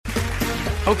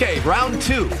Okay, round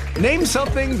two. Name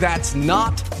something that's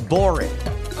not boring.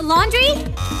 A laundry?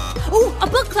 Ooh, a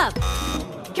book club.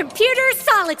 Computer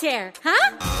solitaire,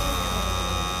 huh?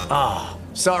 Ah,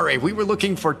 sorry, we were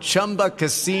looking for Chumba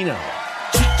Casino.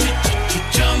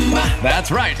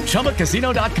 That's right,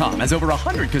 ChumbaCasino.com has over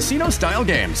 100 casino-style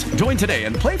games. Join today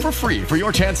and play for free for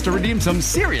your chance to redeem some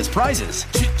serious prizes.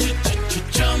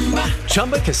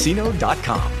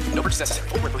 ChumbaCasino.com. No purchase necessary.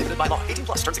 Void where prohibited by law. 18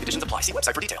 plus terms and conditions apply. See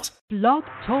website for details. Blog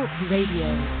Talk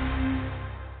Radio.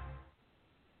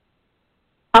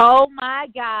 Oh my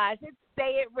gosh, it's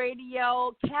Say It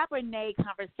Radio, Cabernet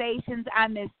Conversations.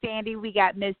 I'm Miss Sandy. We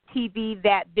got Miss TV,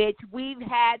 that bitch. We've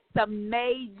had some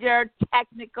major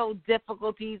technical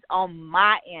difficulties on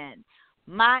my end.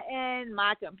 My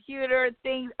computer,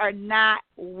 things are not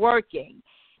working.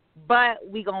 But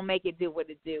we going to make it do what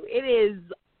it do. It is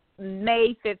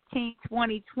May 15,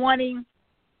 2020.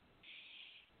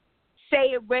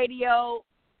 Say It Radio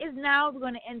is now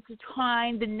going to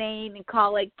intertwine the name and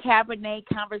call it Cabernet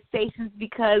Conversations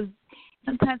because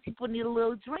sometimes people need a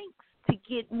little drinks to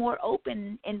get more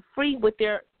open and free with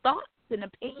their thoughts and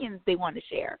opinions they want to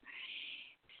share.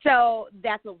 So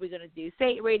that's what we're going to do.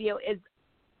 Say It Radio is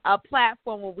a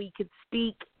platform where we could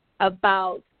speak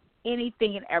about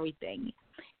anything and everything.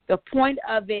 The point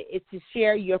of it is to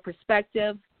share your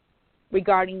perspective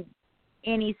regarding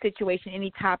any situation,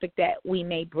 any topic that we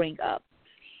may bring up.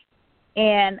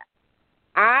 And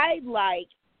I like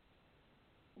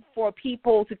for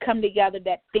people to come together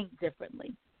that think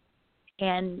differently.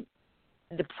 And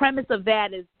the premise of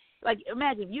that is, like,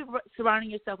 imagine if you're surrounding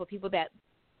yourself with people that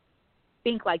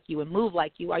think like you and move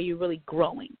like you, are you really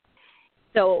growing?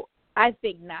 So I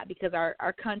think not, because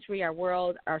our country, our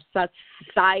world, our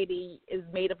society is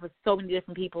made up of so many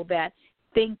different people that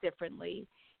think differently.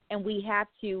 And we have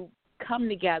to come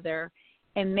together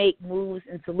and make moves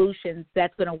and solutions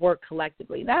that's going to work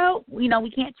collectively. Now, we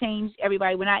can't change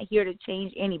everybody. We're not here to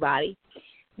change anybody.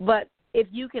 But if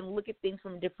you can look at things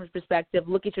from a different perspective,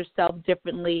 look at yourself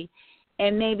differently,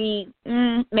 and maybe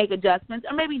make adjustments,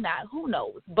 or maybe not, who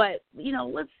knows. But,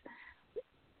 let's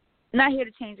not here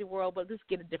to change the world, but let's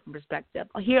get a different perspective.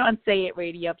 Here on Say It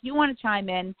Radio, if you want to chime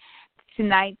in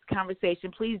tonight's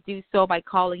conversation, please do so by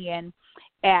calling in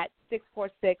at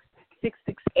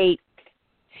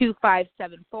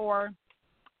 646-668-2574.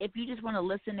 If you just want to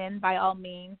listen in, by all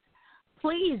means,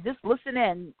 please just listen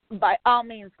in. By all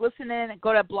means, listen in and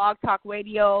go to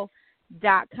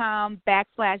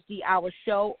blogtalkradio.com/The Hour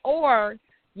Show, or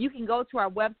you can go to our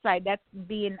website that's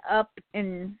being up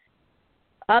and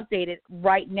updated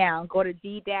right now. Go to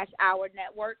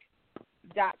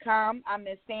d-hournetwork.com. I'm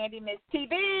Miss Sandy, Miss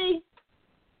TV.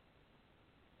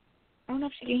 I don't know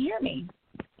if she can hear me.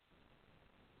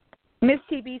 Miss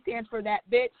TV stands for that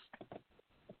bitch.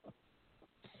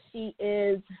 She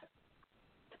is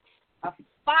a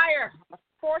fire, a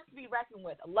force to be reckoned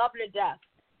with. I love her to death.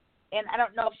 And I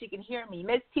don't know if she can hear me.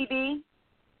 Miss TV?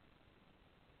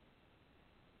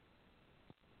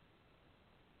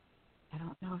 I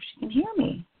don't know if she can hear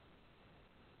me.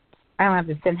 I don't have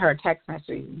to send her a text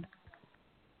message.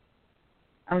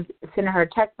 I'm sending her a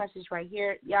text message right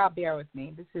here. Y'all bear with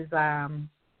me. This is I'm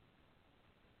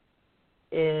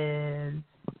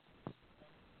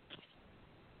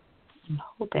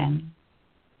hoping.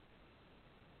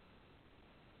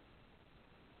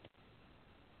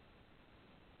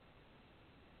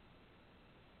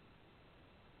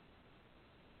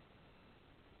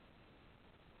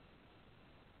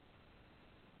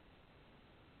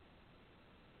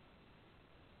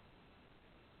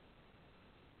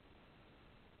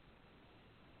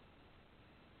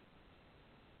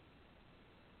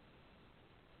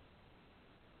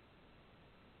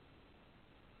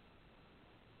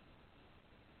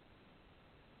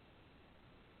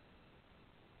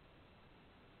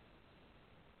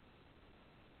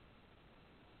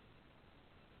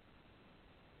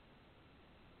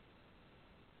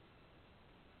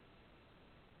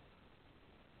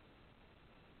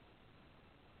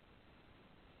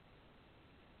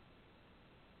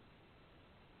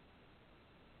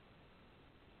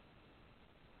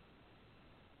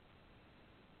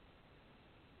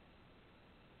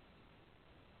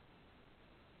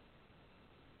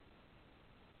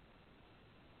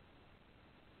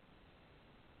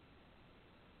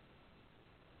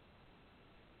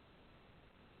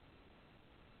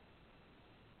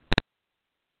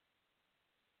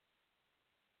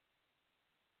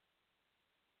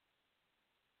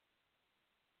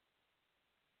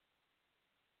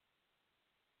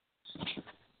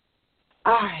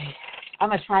 All right. I'm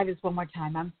going to try this one more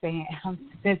time. I'm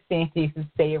Miss Sandy from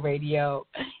Say It Radio,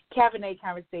 Cabernet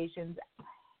Conversations.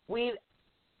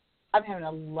 I'm having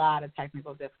a lot of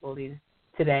technical difficulties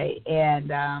today,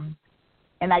 and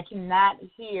I cannot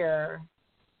hear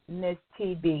Miss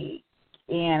TB,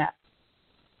 and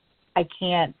I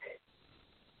can't.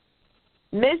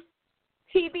 Miss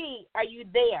TB, are you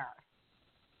there?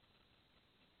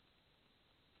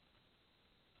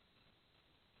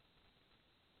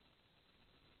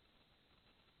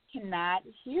 Cannot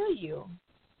hear you.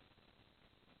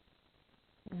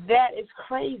 That is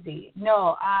crazy.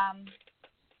 No,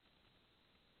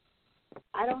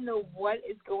 I don't know what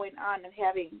is going on.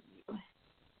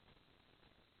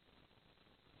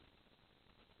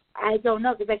 I don't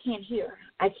know because I can't hear.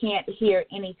 I can't hear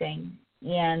anything.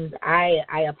 And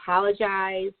I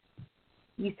apologize.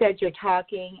 You said you're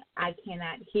talking. I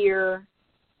cannot hear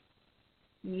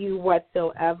you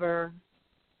whatsoever.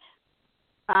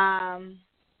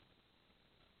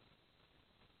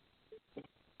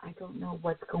 I don't know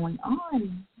what's going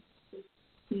on.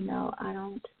 You know, I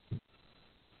don't.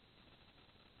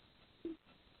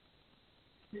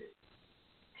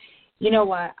 You know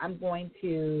what? I'm going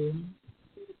to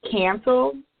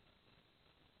cancel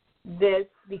this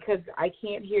because I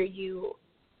can't hear you.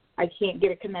 I can't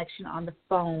get a connection on the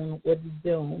phone with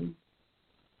Zoom.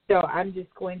 So I'm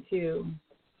just going to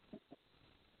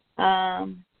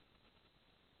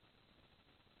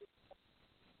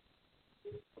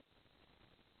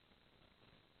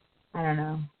I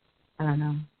don't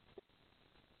know.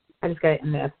 I just got it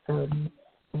in the episode.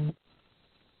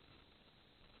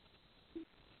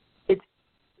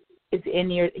 It's in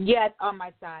your, it's on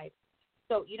my side.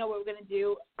 So you know what we're going to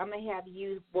do? I'm going to have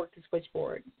you work the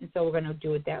switchboard, and so we're going to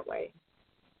do it that way.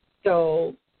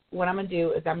 So what I'm going to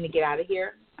do is I'm going to get out of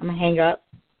here. I'm going to hang up.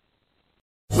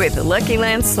 With the Lucky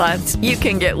Land Slots, you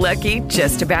can get lucky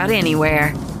just about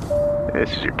anywhere.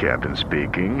 This is your captain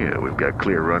speaking. We've got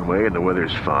clear runway and the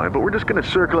weather's fine, but we're just going to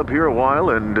circle up here a while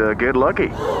and get lucky.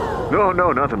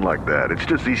 No, nothing like that. It's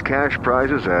just these cash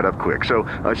prizes add up quick. So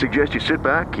I suggest you sit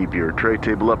back, keep your tray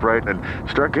table upright, and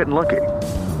start getting lucky.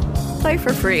 Play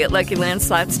for free at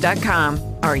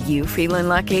LuckyLandSlots.com. Are you feeling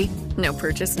lucky? No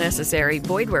purchase necessary.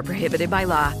 Void where prohibited by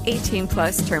law.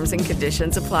 18+ terms and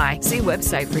conditions apply. See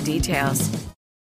website for details.